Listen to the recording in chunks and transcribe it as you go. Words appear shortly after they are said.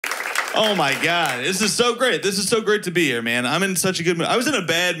Oh my God, this is so great. This is so great to be here, man. I'm in such a good mood. I was in a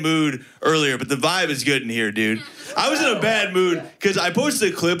bad mood earlier, but the vibe is good in here, dude. I was in a bad mood because I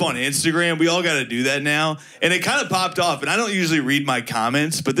posted a clip on Instagram. We all got to do that now. And it kind of popped off. And I don't usually read my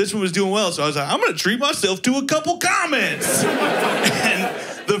comments, but this one was doing well. So I was like, I'm going to treat myself to a couple comments. And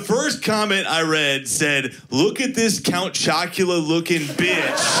the first comment I read said, "Look at this Count Chocula looking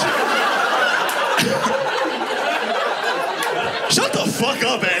bitch." Shut the fuck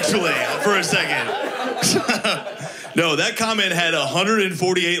up, actually, for a second. No, that comment had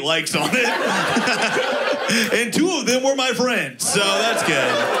 148 likes on it. And 2 of them were my friends, so that's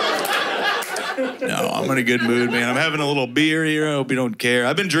good. No, I'm in a good mood, man. I'm having a little beer here. I hope you don't care.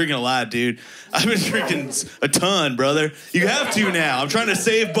 I've been drinking a lot, dude. I've been drinking a ton, brother. You have to now. I'm trying to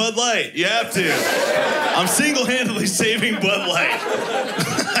save Bud Light. You have to. I'm single-handedly saving Bud Light.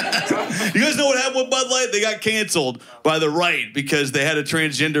 You guys know what happened with Bud Light? They got canceled by the right because they had a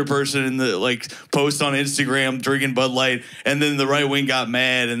transgender person in the post on Instagram drinking Bud Light, and then the right wing got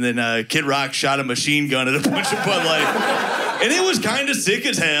mad, and then Kid Rock shot a machine gun at a bunch of Bud Light, and it was kind of sick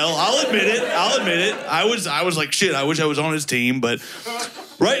as hell. I'll admit it. I was like, shit. I wish I was on his team, but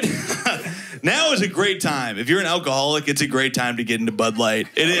right. Now is a great time. If you're an alcoholic, it's a great time to get into Bud Light.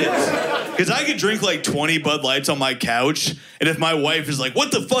 It is. Because I could drink like 20 Bud Lights on my couch, and if my wife is like,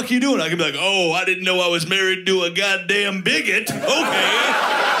 "What the fuck are you doing?" I can be like, "Oh, I didn't know I was married to a goddamn bigot. Okay."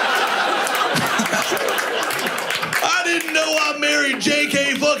 I didn't know I married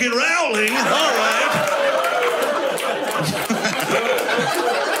J.K. fucking Rowling. All right.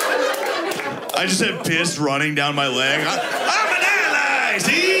 I just had piss running down my leg. I'm an ally,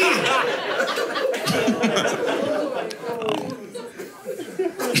 see?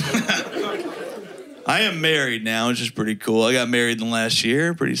 I am married now, which is pretty cool. I got married in the last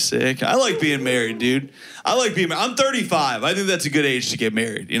year. Pretty sick. I like being married, dude. I like being married. I'm 35. I think that's a good age to get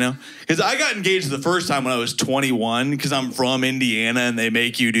married, you know? Because I got engaged the first time when I was 21 because I'm from Indiana and they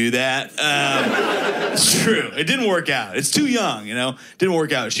make you do that. It's true. It didn't work out. It's too young, you know? Didn't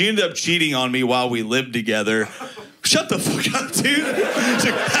work out. She ended up cheating on me while we lived together. Shut the fuck up, dude. She's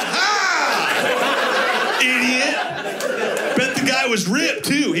like, ha-ha! Idiot. Bet the guy was ripped,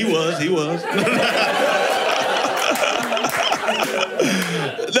 too. He was.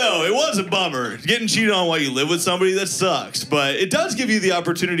 No, it was a bummer. Getting cheated on while you live with somebody, that sucks. But it does give you the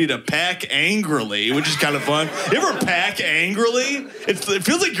opportunity to pack angrily, which is kind of fun. You ever pack angrily? It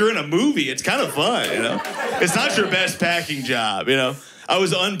feels like you're in a movie. It's kind of fun, you know? It's not your best packing job, you know? I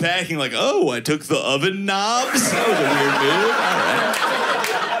was unpacking like, oh, I took the oven knobs. That was a weird move. All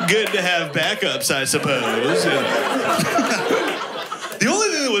right. Good to have backups, I suppose. Yeah. The only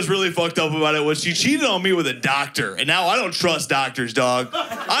thing that was really fucked up about it was she cheated on me with a doctor, and now I don't trust doctors, dog.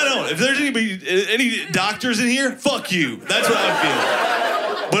 I don't. If there's any doctors in here, fuck you. That's what I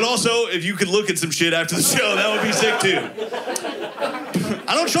feel. But also, if you could look at some shit after the show, that would be sick too.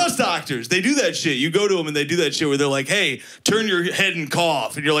 I don't trust doctors. They do that shit. You go to them and they do that shit where they're like, "Hey, turn your head and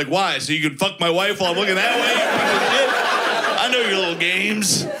cough," and you're like, "Why? So you can fuck my wife while I'm looking that way?" I know your little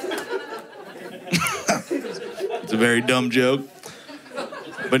games. It's a very dumb joke.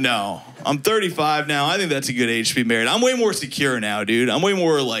 But no, I'm 35 now. I think that's a good age to be married. I'm way more secure now, dude. I'm way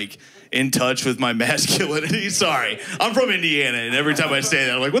more, like, in touch with my masculinity. Sorry. I'm from Indiana, and every time I say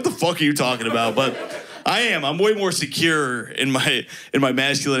that, I'm like, what the fuck are you talking about? But I am. I'm way more secure in my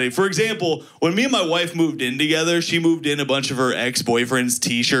masculinity. For example, when me and my wife moved in together, she moved in a bunch of her ex-boyfriend's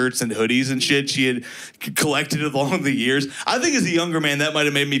T-shirts and hoodies and shit she had collected along the years. I think as a younger man, that might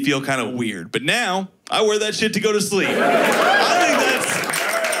have made me feel kind of weird. But now, I wear that shit to go to sleep. I think that's...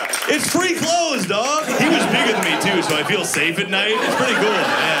 It's free clothes, dog. He was bigger than me, too, so I feel safe at night. It's pretty cool,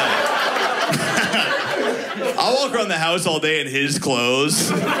 yeah. I'll walk around the house all day in his clothes.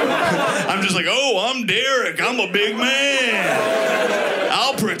 I'm just like, oh, I'm Derek. I'm a big man.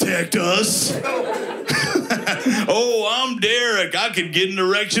 I'll protect us. Oh, I'm Derek. I can get an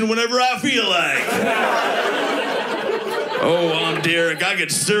erection whenever I feel like. Oh, I'm Derek. I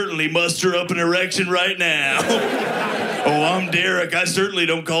could certainly muster up an erection right now. Oh, I'm Derek. I certainly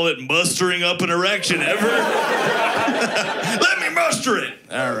don't call it mustering up an erection ever. Let me muster it.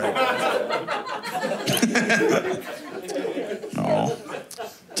 All right. Oh.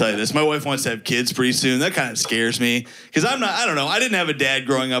 Tell you this, my wife wants to have kids pretty soon. That kind of scares me because I don't know. I didn't have a dad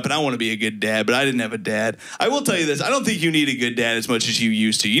growing up, and I want to be a good dad, but I didn't have a dad. I will tell you this. I don't think you need a good dad as much as you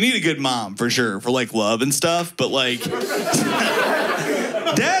used to. You need a good mom, for sure, for, like, love and stuff, but, like...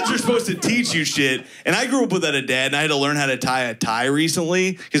 Dads are supposed to teach you shit, and I grew up without a dad, and I had to learn how to tie a tie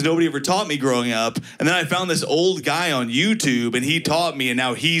recently because nobody ever taught me growing up, and then I found this old guy on YouTube, and he taught me, and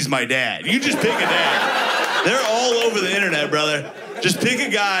now he's my dad. You just pick a dad. They're all over the internet, brother. Just pick a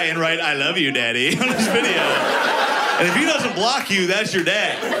guy and write, I love you, daddy, on his video. And if he doesn't block you, that's your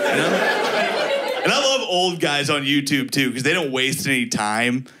dad, you know? And I love old guys on YouTube, too, because they don't waste any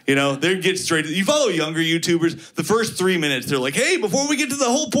time, you know? They get straight to... You follow younger YouTubers, the first 3 minutes, they're like, hey, before we get to the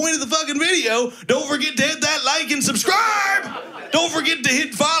whole point of the fucking video, don't forget to hit that like and subscribe! Don't forget to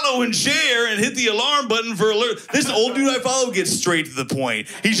hit follow and share and hit the alarm button for alert. This old dude I follow gets straight to the point.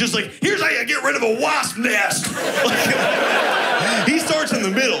 He's just like, here's how you get rid of a wasp nest. Like, he starts in the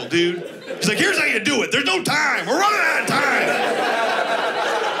middle, dude. He's like, here's how you do it. There's no time. We're running out of time.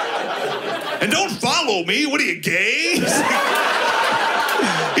 And don't follow me. What are you, gay?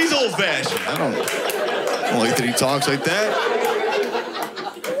 He's old-fashioned. I don't like that he talks like that.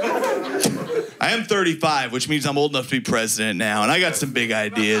 I am 35, which means I'm old enough to be president now, and I got some big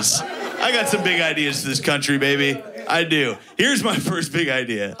ideas. I got some big ideas for this country, baby. I do. Here's my first big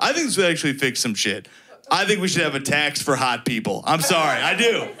idea. I think this would actually fix some shit. I think we should have a tax for hot people. I'm sorry, I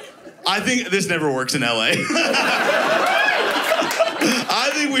do. I think this never works in LA. I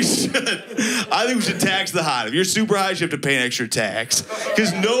think we should tax the hot. If you're super high, you have to pay an extra tax.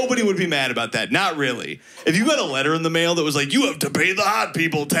 Because nobody would be mad about that. Not really. If you got a letter in the mail that was like, you have to pay the hot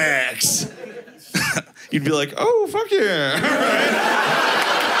people tax, you'd be like, oh, fuck yeah.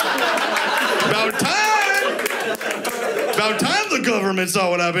 About time. About time the government saw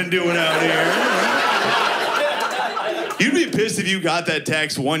what I've been doing out here. You'd be pissed if you got that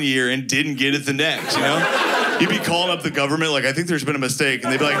tax 1 year and didn't get it the next, you know? You'd be calling up the government like, I think there's been a mistake.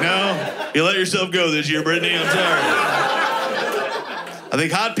 And they'd be like, no, you let yourself go this year, Brittany, I'm sorry. I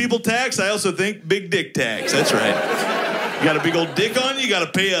think hot people tax. I also think big dick tax. That's right. You got a big old dick on you got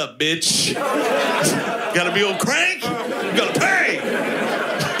to pay up, bitch. Got a big old crank? You got to pay.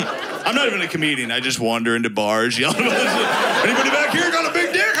 I'm not even a comedian. I just wander into bars yelling about this. Anybody back here got a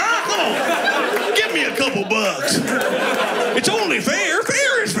big dick? Huh? Come on. Give me a couple bucks. It's only fair.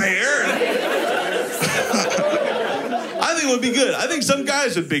 Fair is fair. I think it would be good. I think some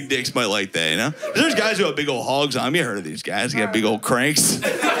guys with big dicks might like that, you know? There's guys who have big old hogs on them. You heard of these guys. They got big old cranks.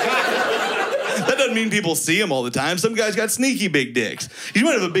 That doesn't mean people see them all the time. Some guys got sneaky big dicks. You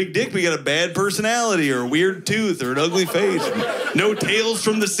might have a big dick, but you got a bad personality or a weird tooth or an ugly face. No tails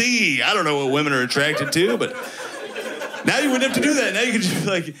from the sea. I don't know what women are attracted to, but now you wouldn't have to do that. Now you could just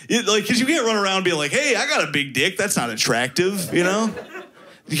be because you can't run around being like, hey, I got a big dick. That's not attractive, you know?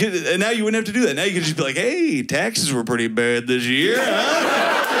 And now you wouldn't have to do that. Now you could just be like, hey, taxes were pretty bad this year,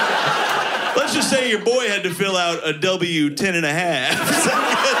 huh? Let's just say your boy had to fill out a W-10 and a half.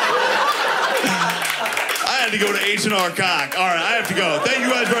 I had to go to H&R Cock. All right, I have to go. Thank you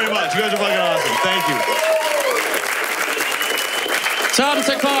guys very much. You guys are fucking awesome. Thank you. Tom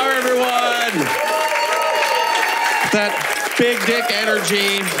Thakkar, everyone. That big dick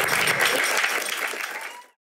energy.